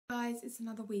Guys, it's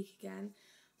another week again.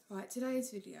 Right, today's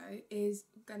video is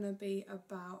gonna be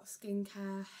about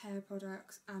skincare, hair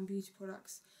products and beauty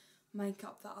products,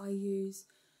 makeup that I use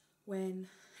when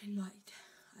in like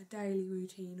a daily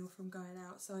routine or from going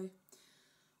out. So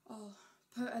I'll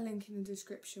put a link in the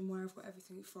description where I've got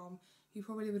everything from. You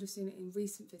probably would have seen it in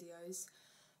recent videos,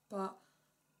 but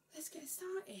let's get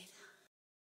started.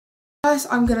 First,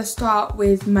 I'm going to start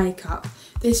with makeup.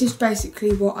 This is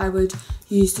basically what I would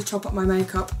use to top up my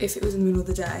makeup if it was in the middle of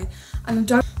the day.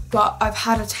 And but I've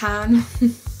had a tan.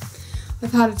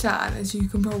 I've had a tan, as you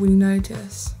can probably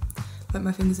notice. Like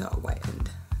my fingers are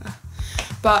whitened.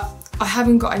 But I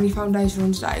haven't got any foundation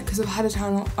on today because I've had a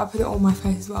tan. I put it on my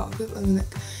face as well,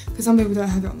 because some people don't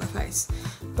have it on their face.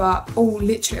 But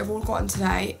literally, all I've gotten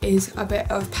today is a bit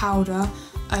of powder,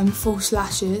 false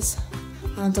lashes,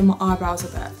 and I've done my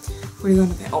eyebrows a bit. Really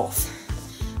gone a bit off,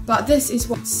 but this is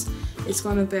it's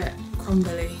gone a bit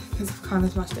crumbly because I've kind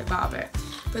of smashed it about a bit.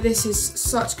 But this is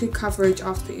such good coverage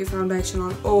after putting your foundation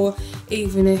on, or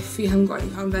even if you haven't got any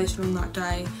foundation on that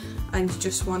day and you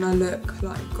just want to look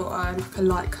like got a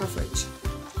light coverage.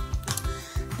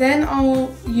 Then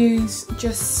I'll use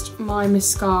just my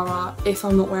mascara if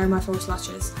I'm not wearing my false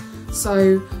lashes.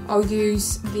 So I'll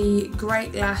use the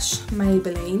Great Lash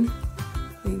Maybelline.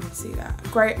 You can see that.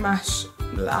 Great Lash.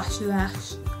 Not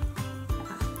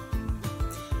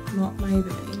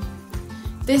Maybelline.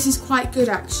 This is quite good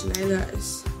actually. Look,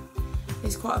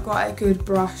 it's quite a good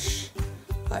brush.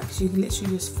 Like, so you can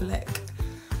literally just flick.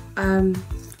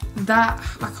 That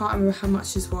I can't remember how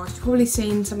much this was. You've probably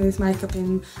seen some of this makeup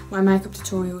in my makeup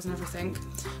tutorials and everything.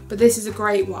 But this is a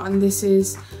great one. This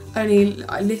is only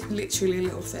literally a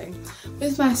little thing.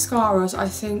 With mascaras, I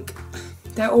think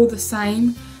they're all the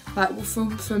same. Like, well,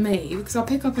 for me, because I'll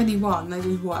pick up any one, they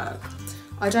just work.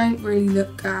 I don't really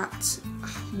look at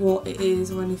what it is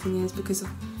or anything is because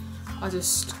I don't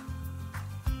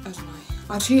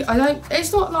know.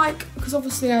 It's not like, because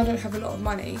obviously I don't have a lot of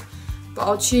money, but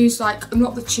I'll choose like,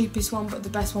 not the cheapest one, but the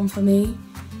best one for me.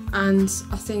 And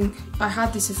I think I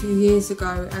had this a few years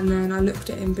ago and then I looked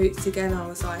at it in Boots again and I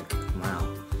was like, wow,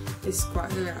 this is quite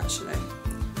good actually.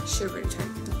 I should really take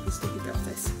the sticky bit of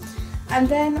this. And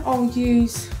then I'll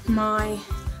use my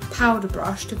powder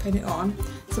brush to put it on.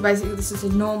 So basically this is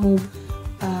a normal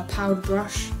powder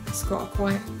brush. It's got a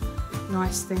quite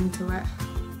nice thing to it.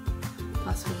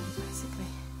 That's what it is basically.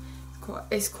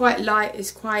 It's quite light,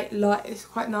 it's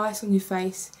quite nice on your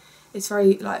face. It's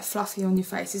very like fluffy on your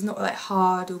face. It's not like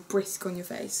hard or brisk on your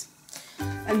face.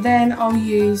 And then I'll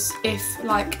use, if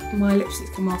like my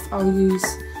lipsticks come off, I'll use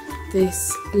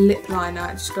this lip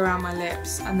liner, just go around my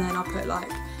lips, and then I'll put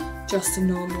like just a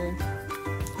normal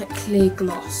like clear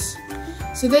gloss.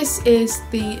 So this is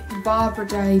the Barbara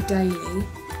Day Daily.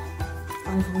 I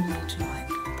don't know what you like,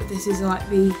 but this is like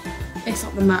it's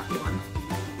not the matte one,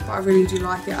 but I really do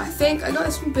like it. I think I got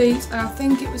this from Boots and I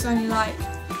think it was only like,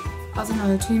 I don't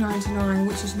know, $2.99,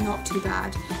 which is not too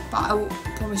bad. But I will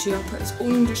promise you, I'll put this all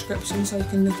in the description so you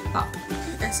can look it up.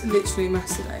 It's literally a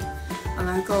mess today. And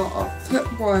I'll put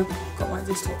where I got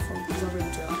this top from because I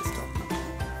really do like this top.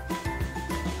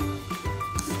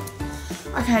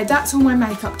 Okay, that's all my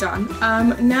makeup done.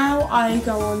 Now I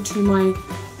go on to my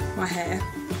hair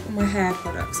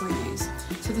products I use.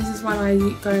 So this is when I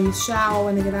go in the shower,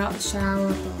 when I get out of the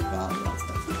shower, blah blah blah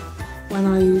stuff. When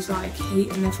I use like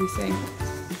heat and everything.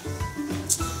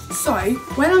 So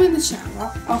when I'm in the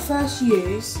shower, I'll first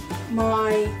use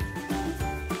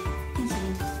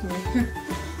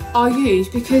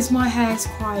because my hair's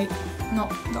quite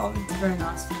not very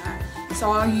nice for hair.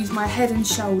 So I'll use my Head and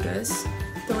Shoulders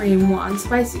 3-in-1. So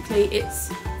basically it's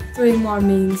 3-in-1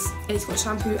 means it's got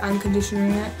shampoo and conditioner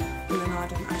in it, but then I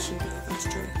don't actually believe that's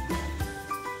true.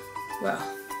 Well,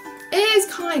 it is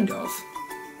kind of.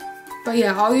 But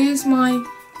yeah, I'll use my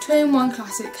 2-in-1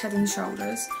 classic Head and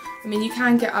Shoulders. I mean, you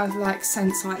can get other like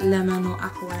scents like lemon or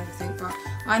apple and everything, but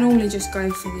I normally just go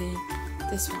for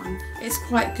this one. It's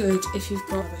quite good if you've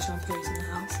got other shampoos in the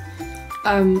house.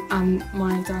 And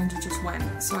my danger just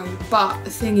went. So, but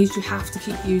the thing is, you have to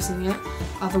keep using it.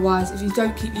 Otherwise, if you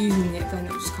don't keep using it, then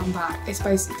it'll just come back. It's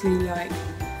basically like,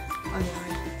 I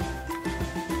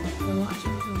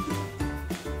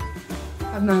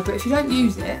don't know, but if you don't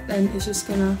use it, then it's just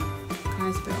gonna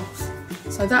close a bit off.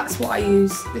 So that's what I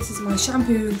use. This is my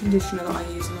shampoo and conditioner that I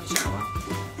use in my shower.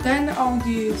 Then I'll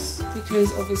use,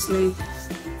 because obviously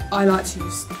I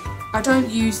don't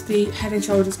use the Head and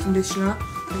Shoulders conditioner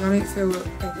because I don't feel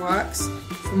it works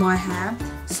for my hair.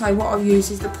 So what I'll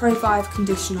use is the Pro Vive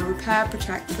conditioner, Repair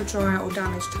Protect for dry or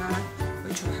damaged hair,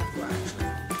 which I have got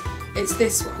actually. It's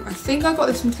this one. I think I got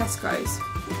this from Tesco's.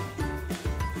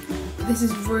 this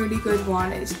is a really good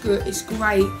one. It's good, it's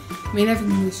great. I mean,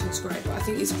 everything in this is great, but I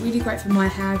think it's really great for my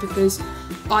hair because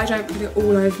I don't put it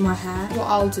all over my hair. What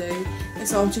I'll do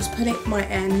is I'll just put it my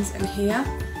ends and here,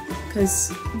 because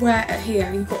where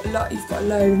here you've got a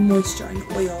load of moisture and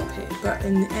oil up here, but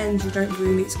in the ends you don't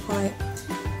really. It's quite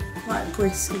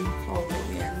brisk and horrible at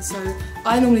the ends. So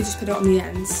I normally just put it on the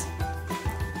ends,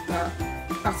 but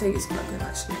I think it's quite good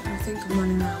actually. I think I'm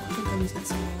running out. I think I need to get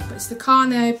some more. But it's the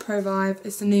Carno Pro Vibe.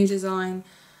 It's the new design,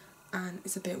 and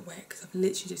it's a bit wet because I've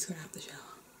literally just gone out the shower.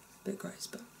 A bit gross,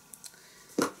 but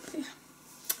yeah.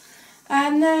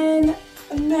 And then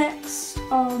next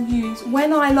I'll use,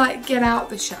 when I like get out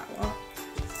the shower,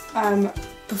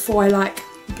 before I like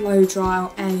blow dry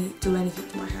or do anything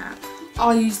to my hair,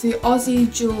 I'll use the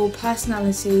Aussie Dual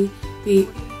Personality, the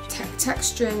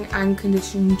Texturing and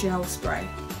Conditioning Gel Spray.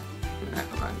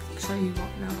 I'm going to show you what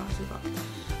now I've got.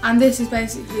 And this is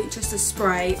basically just a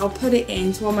spray. I'll put it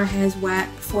in so while my hair's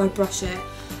wet before I brush it.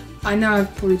 I know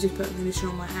I've probably just put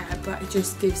conditioner on my hair, but it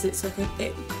just gives it so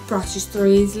it brushes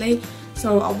through easily.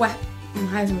 So I'll wet, my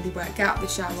hair's already wet, get out of the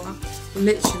shower,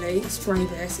 literally spray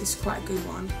this. It's quite a good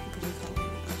one. I probably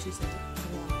can't actually say it.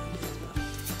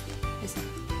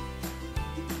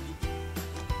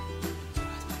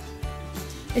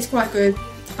 It's quite good,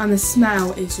 and the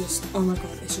smell is just, oh my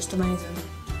god, it's just amazing.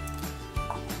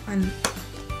 And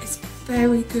it's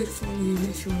very good for you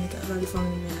if you want to get a load of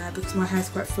volume in your hair, because my hair's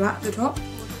quite flat at the top,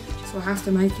 so I have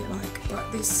to make it like,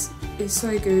 but this is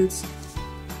so good.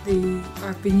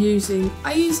 I've been using,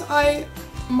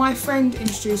 my friend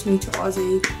introduced me to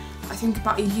Aussie, I think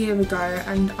about a year ago,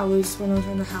 and when I was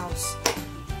in the house,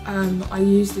 I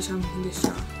used the shampoo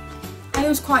conditioner, and it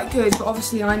was quite good, but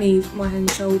obviously I need my head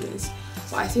and shoulders.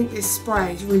 But I think this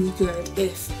spray is really good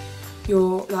if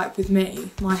you're like with me,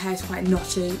 my hair's quite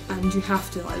knotty and you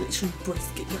have to like literally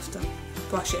you have to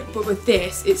brush it. But with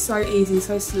this, it's so easy,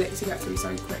 so slick to get through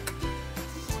so quick.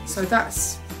 So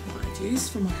that's what I use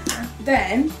for my hair.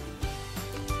 Then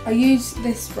I use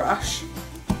this brush.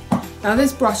 Now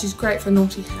this brush is great for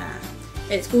knotty hair.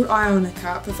 It's called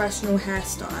Ionica Professional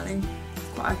Hairstyling. It's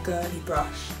quite a girly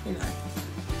brush, you know.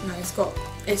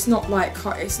 It's not like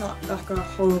a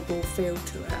horrible feel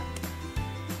to it.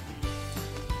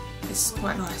 It's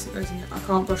quite nice. It goes in it. I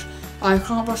can't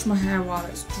brush my hair while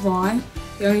it's dry.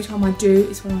 The only time I do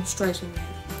is when I'm straightening it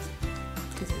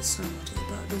because it's so knotty.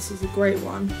 But this is a great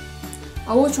one.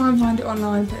 I will try and find it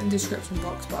online, put it in the description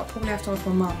box. But I'll probably have to ask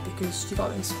my mum because she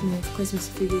got this for me for Christmas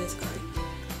a few years ago.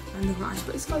 And look nice.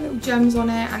 But it's got little gems on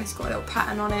it and it's got a little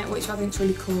pattern on it, which I think is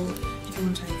really cool if you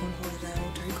want to take on holiday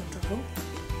or take on travel.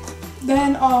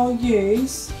 Then I'll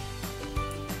use,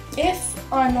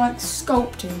 if I like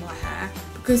sculpting my hair,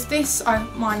 because this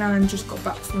my nan just got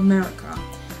back from America,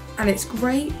 and it's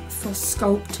great for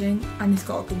sculpting, and it's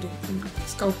got a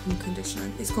sculpting conditioner.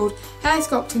 It's called Hair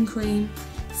Sculpting Cream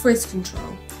Frizz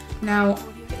Control. Now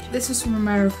this is from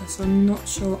America, so I'm not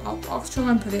sure. I'll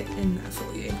try and put it in there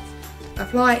for you.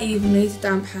 Apply it evenly to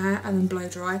damp hair and then blow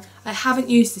dry. I haven't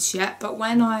used this yet, but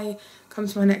when I come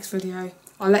to my next video,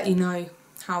 I'll let you know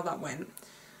how that went,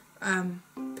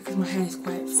 because my hair is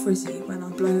quite frizzy when I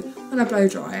blow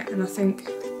dry it, and I think,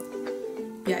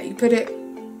 yeah, you put it,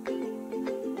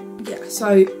 yeah,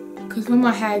 so because when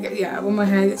my hair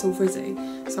gets all frizzy,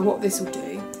 so what this will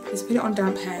do is put it on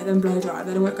damp hair, then blow dry,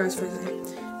 then it won't go as frizzy.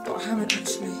 But I haven't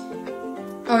actually.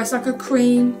 Oh, it's like a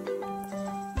cream.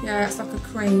 Yeah, it's like a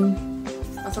cream.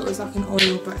 I thought it was like an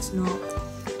oil, but it's not.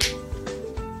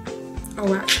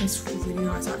 Oh, actually, it's really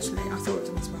nice. Actually, I thought it was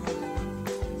going to smell.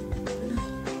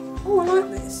 Oh, I like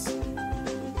this.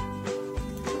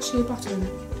 Shea butter in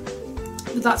it.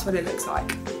 But that's what it looks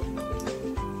like.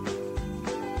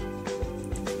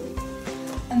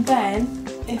 And then,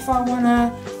 if I want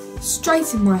to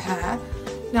straighten my hair,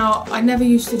 now I never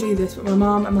used to do this, but my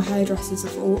mum and my hairdressers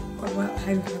have all, well,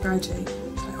 hairdresser I go to, like,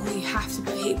 oh, you have to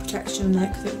put heat protection on it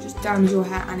because it will just damage your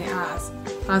hair, and it has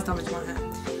damaged my hair.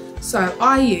 So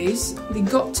I use the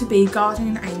Got To Be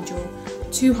Guardian Angel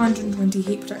 220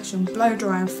 heat protection blow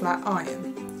dry and flat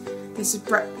iron. This is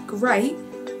great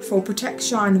for Protect,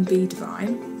 Shine and Be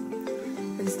Divine.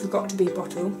 This is the Got To Be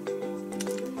bottle.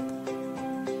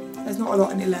 There's not a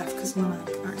lot in it left because my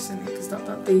accidentally, because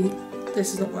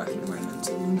this is not working at the moment,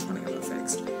 so I'm trying to get that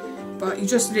fixed. But you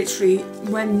just literally,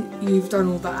 when you've done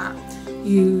all that,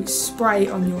 you spray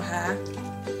it on your hair,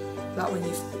 like when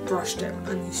you've brushed it,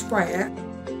 and you spray it,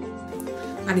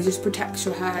 and it just protects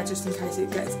your hair just in case it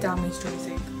gets damaged or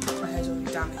anything. My hair's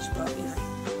already damaged, but you know.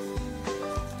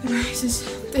 Anyway,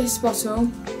 this bottle,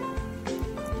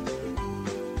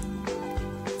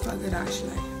 quite good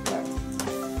actually.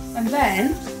 And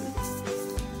then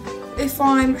if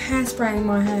I'm hairspraying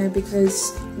my hair,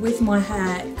 because with my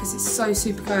hair, because it's so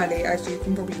super curly, as you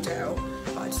can probably tell,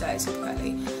 like today it's super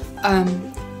curly,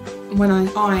 when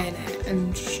I iron it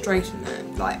and straighten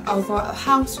it, like I'll go out of the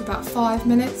house for about 5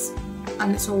 minutes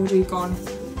and it's already gone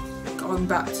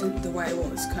back to the way it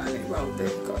was curly. Well,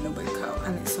 they've got a little bit of curl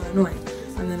and it's so annoying.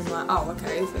 And then I'm like, oh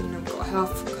okay, then I've got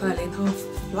half curly and half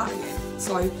flat again.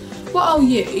 So what I'll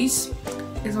use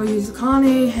is I'll use the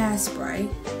Carney hairspray,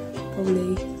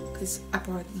 probably because I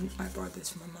borrowed this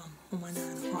from my mum or my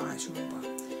nan, I can't actually remember.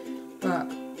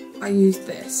 But I use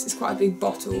this. It's quite a big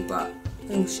bottle, but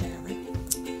we'll share it.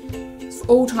 It's for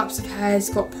all types of hair. It's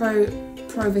got pro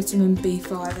vitamin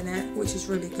B5 in it, which is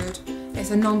really good. It's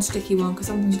a non-sticky one because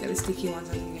sometimes you get the sticky ones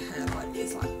under your hair, like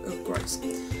it's like, oh, gross.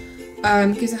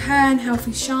 Gives a hair and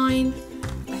healthy shine.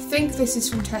 I think this is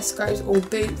from Tesco's or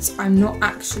Boots. I'm not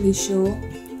actually sure,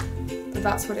 but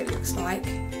that's what it looks like,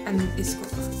 and it's got.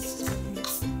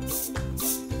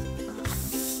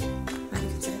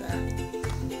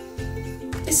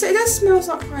 It does smells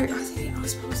like I think it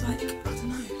smells like, I don't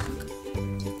know,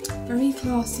 like very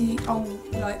classy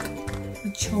old, like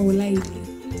mature lady.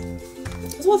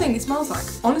 That's what I think it smells like.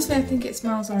 Honestly, I think it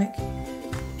smells like, I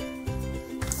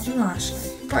don't know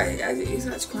actually, but it's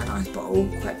actually quite a nice bottle,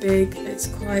 quite big. It's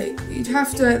quite, you'd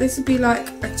have to, this would be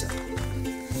like,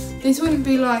 this wouldn't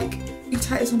be like, you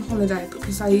take this on holiday,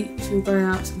 because if you were going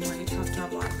out somewhere you'd have to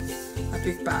have like a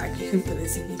big bag. You couldn't put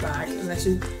this in your bag unless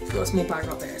you've got a small bag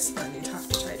like this, then you'd have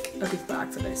to take a big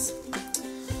bag for this.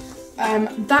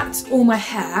 That's all my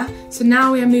hair. So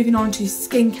now we are moving on to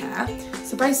skincare.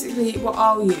 So basically what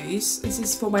I'll use, this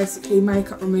is for basically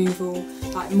makeup removal,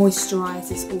 like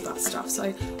moisturisers, all that stuff.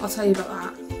 So I'll tell you about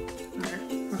that.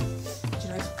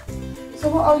 So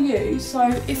what I'll use, so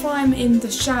if I'm in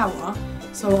the shower,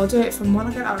 so I'll do it from when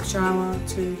I get out of the shower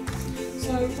to,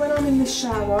 so when I'm in the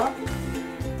shower,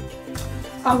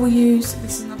 I will use,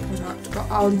 this is not a product, but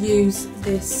I'll use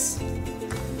this, I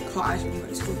can't actually remember what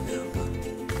it's called now, but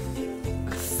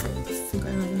I think I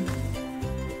know.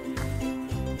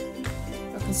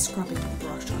 Like a scrubbing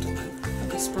brush, I don't know,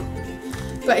 like a scrub.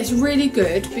 But it's really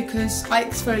good because I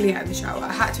exfoliate in the shower.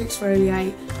 I had to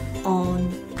exfoliate on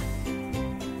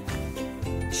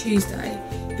Tuesday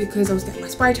because I was getting my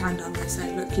spray tan done. They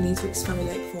said, look, you need to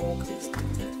exfoliate before because it's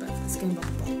better for the skin, blah,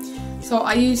 blah, blah. So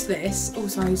I use this,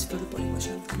 also I use for the body wash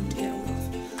to get all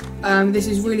off. This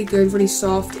is really good, really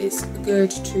soft. It's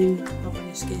good to rub on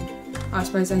your skin. I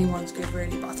suppose anyone's good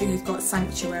really, but I think it's got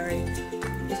Sanctuary.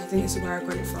 I think it's where I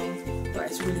got it from, but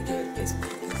it's really good. It's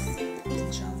good because I was in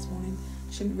the shower this morning.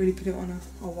 Shouldn't really put it on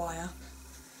a wire.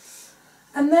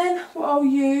 And then what I'll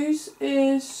use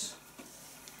is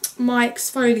my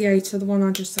exfoliator, the one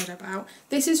I just said about.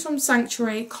 This is from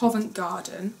Sanctuary Covent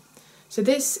Garden. So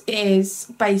this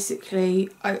is basically,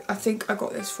 I think I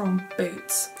got this from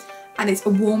Boots, and it's a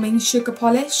warming sugar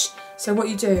polish. So what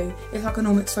you do, it's like a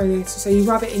normal exfoliator, so you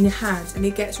rub it in your hands and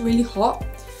it gets really hot.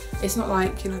 It's not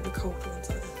like, you know, the cold ones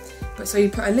like that. But so you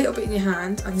put a little bit in your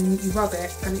hand and then you rub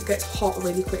it and it gets hot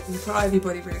really quick and you put it over your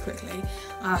body really quickly.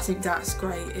 And I think that's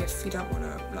great if you don't want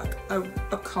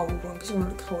a cold one, because you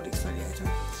want a cold exfoliator.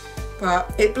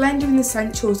 But it blended in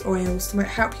essentials oils to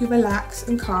help you relax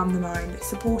and calm the mind,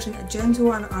 supporting a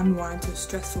gentle and unwind to a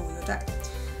stressful day.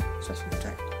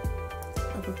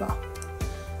 Blah, blah, blah.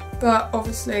 But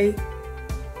obviously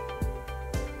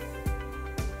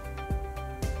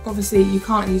you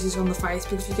can't use this on the face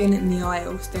because you're getting it in the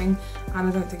oils thing, and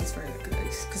I don't think it's very good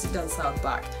because it does sound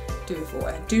back. Do it for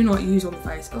it. Do not use on the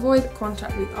face. Avoid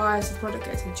contact with eyes. The product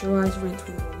gets into your eyes, rinse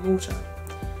with warm water.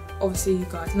 Obviously you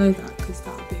guys know that because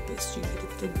that would be a bit stupid if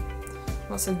you didn't. I'm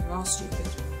not saying you are stupid,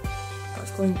 but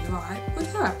it's going to be right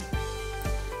with her.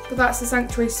 But that's the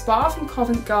Sanctuary Spa from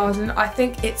Covent Garden. I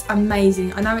think it's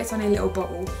amazing. I know it's only a little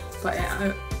bottle, but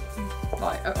I've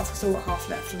still got half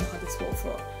left and I've had this bottle for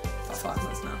about 5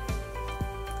 months now.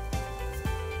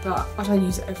 But I don't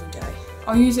use it every day.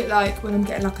 I'll use it like when I'm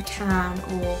getting like a tan,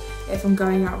 or if I'm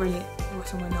going out really or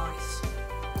somewhere nice.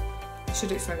 I should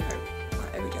exfoliate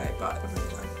like every day, but I really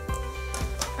don't.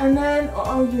 And then what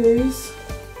I'll use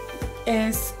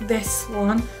is this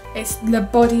one. It's the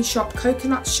Body Shop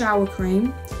Coconut Shower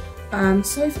Cream.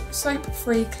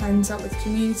 Soap-free cleanser with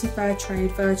community fair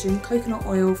trade virgin coconut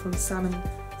oil from Samo.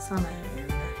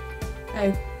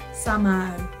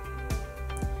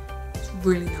 It's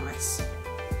really nice.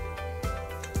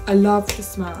 I love the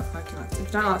smell of coconuts. If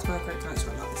you don't like the smell of coconuts, you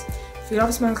won't like this. If you love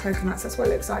the smell of coconuts, that's what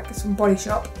it looks like. It's from Body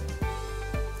Shop.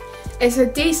 It's a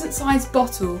decent sized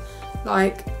bottle.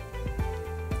 Like,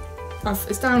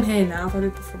 it's down here now. I've had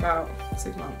it for about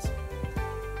 6 months.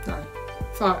 No,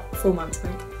 4 months I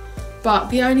think. But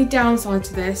the only downside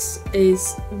to this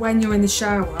is when you're in the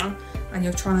shower and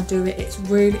you're trying to do it,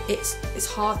 it's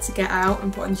hard to get out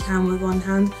and put on your camera with one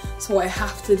hand. So what I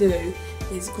have to do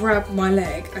is grab my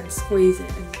leg and squeeze it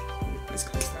and let's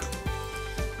close that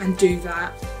and do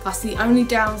that. That's the only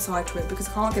downside to it, because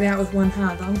I can't get it out with one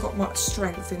hand. I haven't got much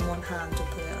strength in one hand to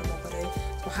put it on my body,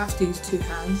 so I have to use two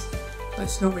hands. But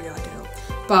it's not really ideal.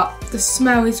 But the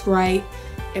smell is great.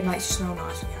 It makes you smell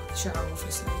nice when you're out of the shower,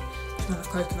 obviously. The smell of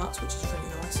coconuts, which is really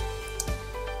nice.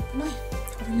 But no, I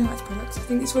really like this product. I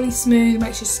think it's really smooth,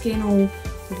 makes your skin all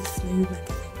really smooth and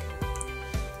everything.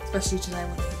 Especially today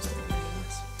when I use it, really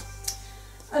nice.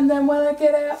 And then when I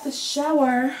get out the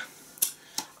shower,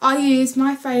 I use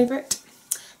my favourite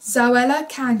Zoella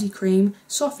Candy Cream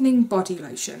Softening Body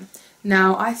Lotion.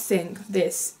 Now, I think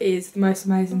this is the most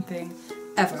amazing thing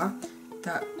ever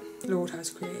that Lord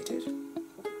has created,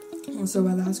 or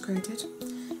Zoella has created.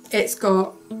 It's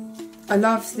got, I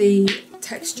love the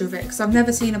texture of it, because I've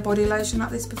never seen a body lotion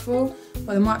like this before. Well,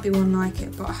 there might be one like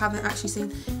it, but I haven't actually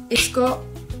seen. It's got,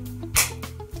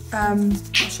 I'll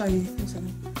show you in a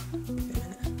second.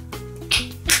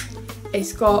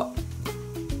 It's got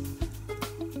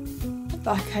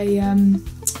like a,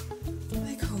 what are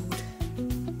they called?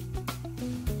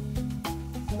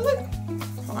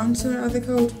 What are they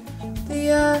called?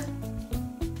 The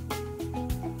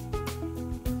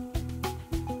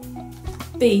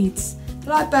beads.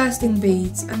 They're like bursting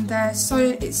beads, and it's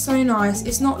so nice.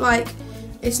 It's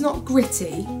not gritty,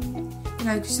 you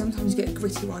know, because sometimes you get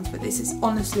gritty ones, but this is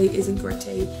honestly isn't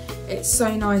gritty. It's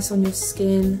so nice on your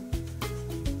skin.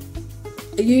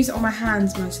 I use it on my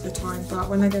hands most of the time, but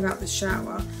when I get out the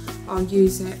shower, I'll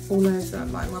use it all over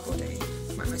like my body,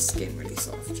 make my skin really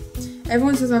soft.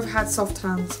 Everyone says I've had soft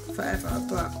hands forever,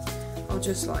 but I'll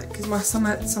just like, because some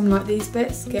like these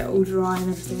bits get all dry and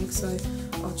everything, so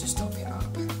I'll just top it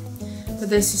up. But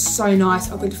this is so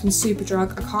nice. I got it from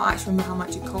Superdrug. I can't actually remember how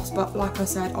much it costs, but like I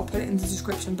said, I'll put it in the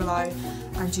description below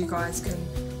and you guys can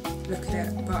look at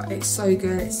it. But it's so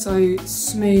good, it's so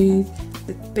smooth,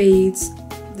 the beads,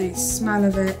 the smell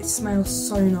of it smells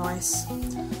so nice.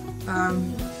 I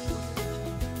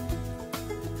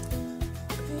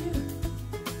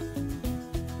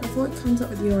thought it comes up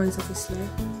with the eyes, obviously.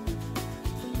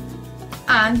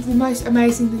 And the most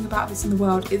amazing thing about this in the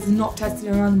world is not tested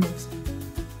on animals.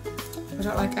 I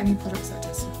don't like any products that are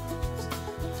tested on animals.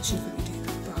 I should really do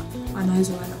that, but I know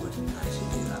Zoella wouldn't actually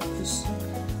do that.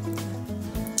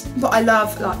 But I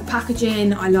love like the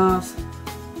packaging. I love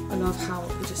how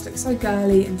it just looks so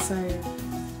girly and so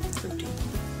fruity.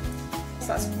 So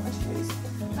that's what I use.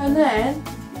 And then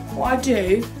what I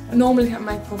do, I normally have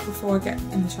makeup off before I get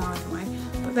in the shower anyway.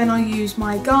 But then I use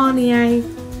my Garnier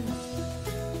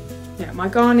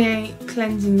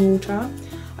cleansing water.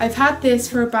 I've had this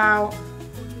for about,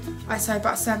 I'd say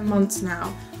about 7 months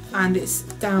now, and it's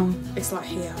like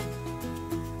here.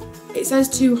 It says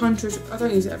 200, I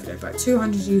don't use it every day, but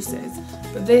 200 uses.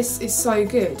 But this is so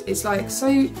good. It's like, so,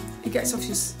 it gets off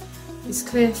it's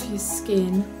clear for your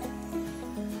skin.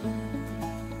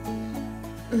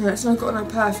 No, it's not got no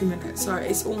perfume in it, so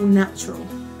it's all natural.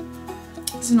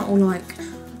 It's not all like,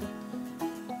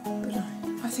 but no,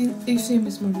 I think you've seen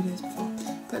this in my videos before.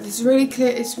 But it's really clear,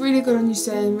 it's really good on your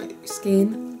skin,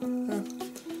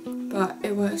 but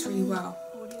it works really well.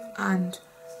 And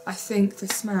I think the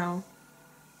smell,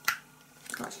 I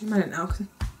can't actually smell it now, because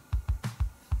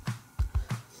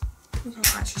I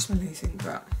can't actually smell anything,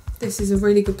 but this is a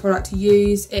really good product to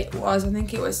use. I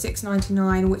think it was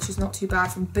 $6.99, which is not too bad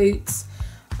from Boots.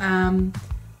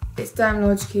 It's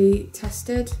dermatologically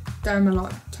tested,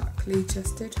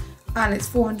 and it's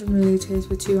 400 millilitres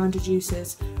with 200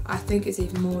 uses. I think it's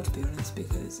even more, to be honest,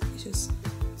 because it's just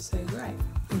so great,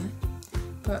 you know.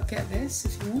 But get this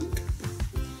if you want.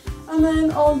 And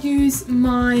then I'll use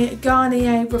my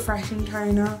Garnier Refreshing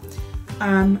Toner.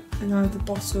 Another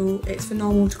bottle. It's for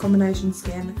normal to combination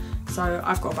skin. So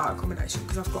I've got about a combination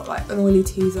because I've got like an oily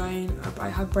T-zone. I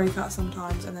have breakouts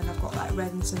sometimes, and then I've got like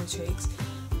redness in the cheeks,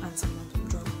 and sometimes I'm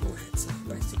dry on my forehead. So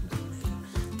basically,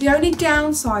 the only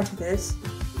downside to this,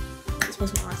 it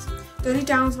smells nice. The only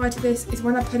downside to this is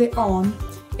when I put it on,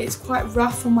 it's quite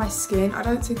rough on my skin. I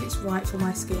don't think it's right for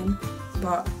my skin,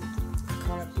 but I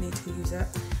kind of need to use it.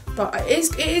 But it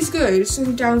is good. It's the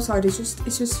only downside is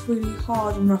it's just really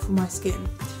hard and rough on my skin.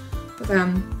 But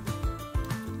then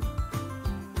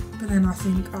I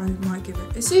think I might give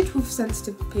it. It's suitable for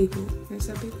sensitive people. You know,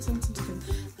 so people sensitive skin.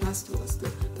 That's good.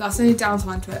 But that's the only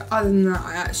downside to it. Other than that,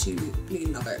 I actually really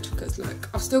love it because look,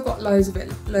 I've still got loads of it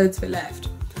left,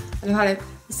 and I've had it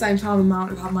the same time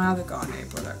amount I've had my other Garnier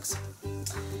products.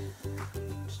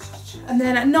 And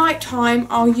then at night time,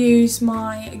 I'll use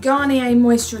my Garnier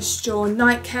Moisture Restore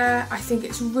Night Care. I think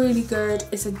it's really good.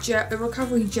 It's a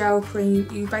recovery gel cream.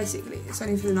 It's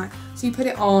only for the night. So you put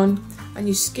it on and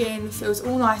your skin feels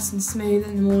all nice and smooth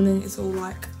in the morning. It's all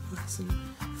like nice and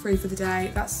free for the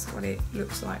day. That's what it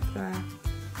looks like there.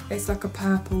 It's like a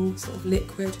purple sort of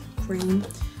liquid cream.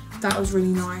 That was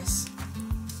really nice.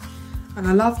 And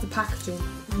I love the packaging.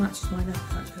 It matches my nose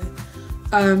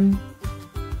actually.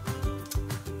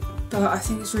 But I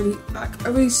think it's really like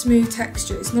a really smooth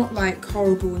texture. It's not like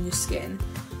horrible on your skin,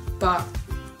 but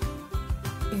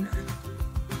you know.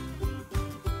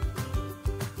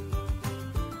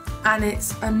 And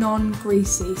it's a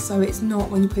non-greasy, so it's not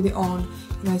when you put it on,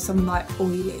 you know, something like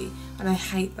oily, and I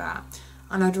hate that.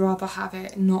 And I'd rather have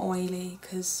it not oily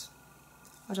because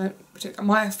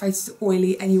my face is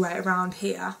oily anyway around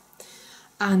here,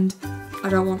 and I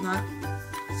don't want that.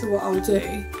 So what I'll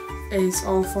do is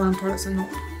I'll find products that are not.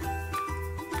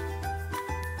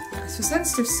 For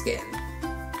sensitive skin,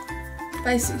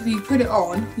 basically you put it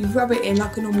on, you rub it in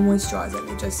like a normal moisturiser and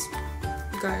it just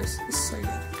goes. It's so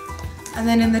good. And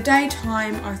then in the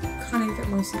daytime I kind of get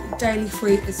my Daily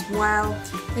Fruit as well.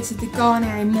 This is the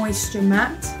Garnier Moisture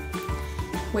Matte,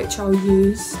 which I'll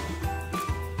use.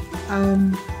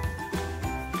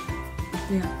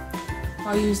 Yeah,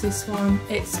 I'll use this one.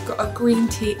 It's got a green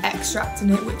tea extract in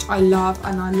it, which I love,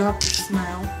 and I love the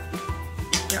smell.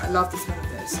 Yeah, I love the smell of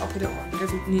this. I'll put it on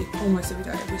almost every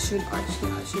day. I should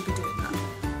be doing that.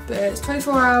 But it's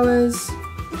 24 hours.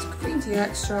 It's green tea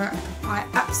extract. I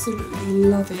absolutely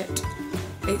love it.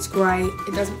 It's great.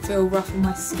 It doesn't feel rough on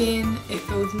my skin. It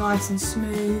feels nice and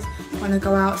smooth when I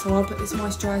go out. So I'll put this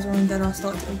moisturiser on, then I'll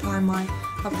start to apply my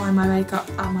makeup,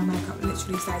 and my makeup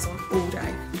literally stays on all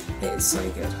day. It is so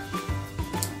good.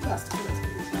 That's the product I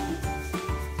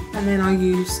use. And then I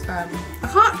use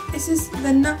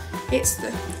it's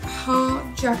the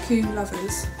Harajuku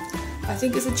Lovers. I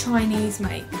think it's a Chinese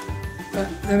make, but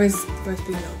there is supposed to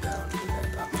be a little girl on top of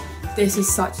it, but this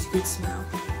is such a good smell.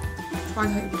 Try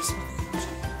and take a smell it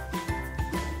actually.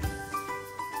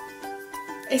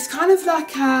 It's kind of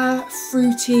like a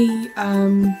fruity, I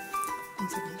don't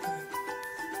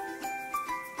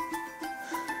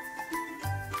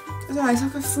know, it's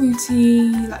like a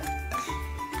fruity, like,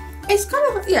 it's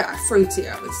kind of, yeah, fruity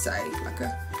I would say, like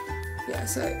a, yeah,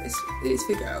 so it's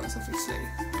for girls obviously,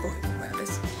 or whatever.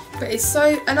 But it's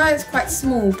so, I know it's quite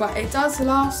small, but it does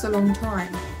last a long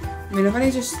time. I mean, I've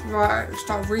only just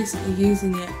started recently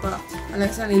using it, but I know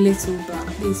it's only little, but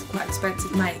these are quite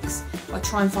expensive makes. I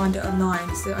try and find it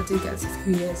online, so I did get this a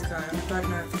few years ago, and I don't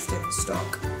know if it's still in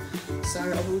stock, so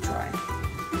I will try.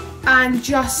 And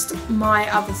just my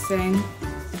other thing,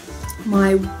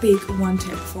 my big one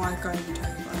tip before I go and tell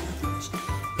you about my finish,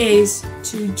 is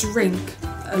to drink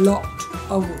a lot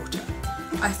of water.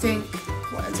 I think,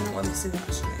 well, I don't know what this is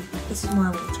actually. This is my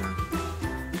water.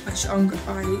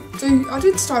 I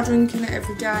did start drinking it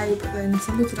every day, but then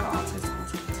some people don't like taste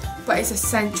water. But it's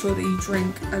essential that you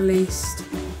drink at least,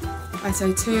 I'd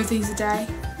say 2 of these a day.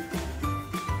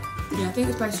 Yeah, I think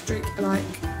it's supposed to drink like,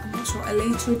 I'm not sure, 1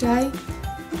 litre a day.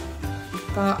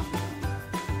 But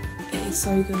it is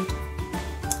so good.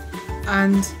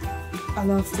 And I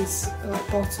love this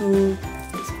bottle.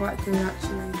 It's quite good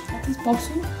actually. Like this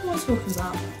bottle? What am I talking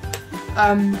about?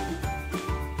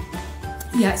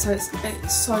 Yeah, so it's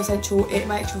so essential. It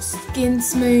makes your skin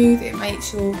smooth. It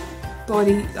makes your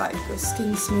body, like your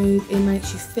skin smooth. It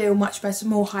makes you feel much better,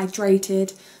 more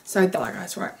hydrated. So that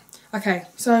guys, right? Okay,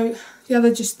 so the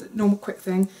other just normal quick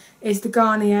thing is the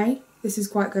Garnier. This is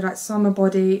quite good, like summer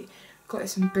body. Got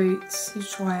this in Boots. You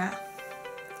try it.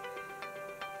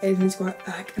 It's got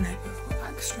like an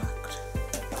extract.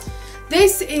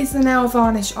 This is the nail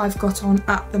varnish I've got on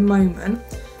at the moment,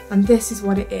 and this is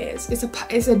what it is.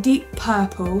 It's a deep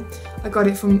purple. I got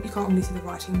it from, you can't really see the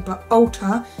writing, but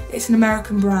Ulta. It's an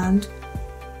American brand.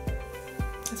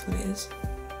 That's what it is.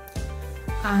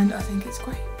 And I think it's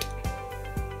great.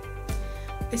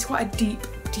 It's quite a deep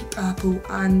purple,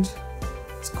 and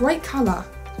it's a great colour.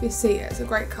 If you see it, it's a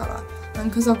great colour. And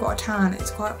because I've got a tan,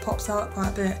 it pops out quite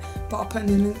a bit, but I'll put in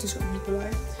the link description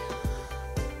below.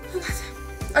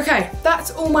 Okay,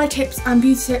 that's all my tips and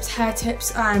beauty tips, hair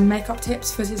tips and makeup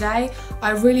tips for today. I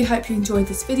really hope you enjoyed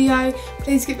this video.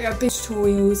 Please give it a big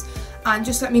tutorials, and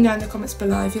just let me know in the comments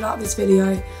below if you like this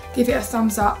video. Give it a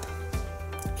thumbs up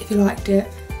if you liked it.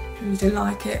 If you didn't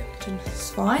like it, then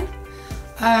it's fine.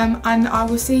 And I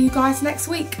will see you guys next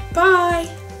week. Bye!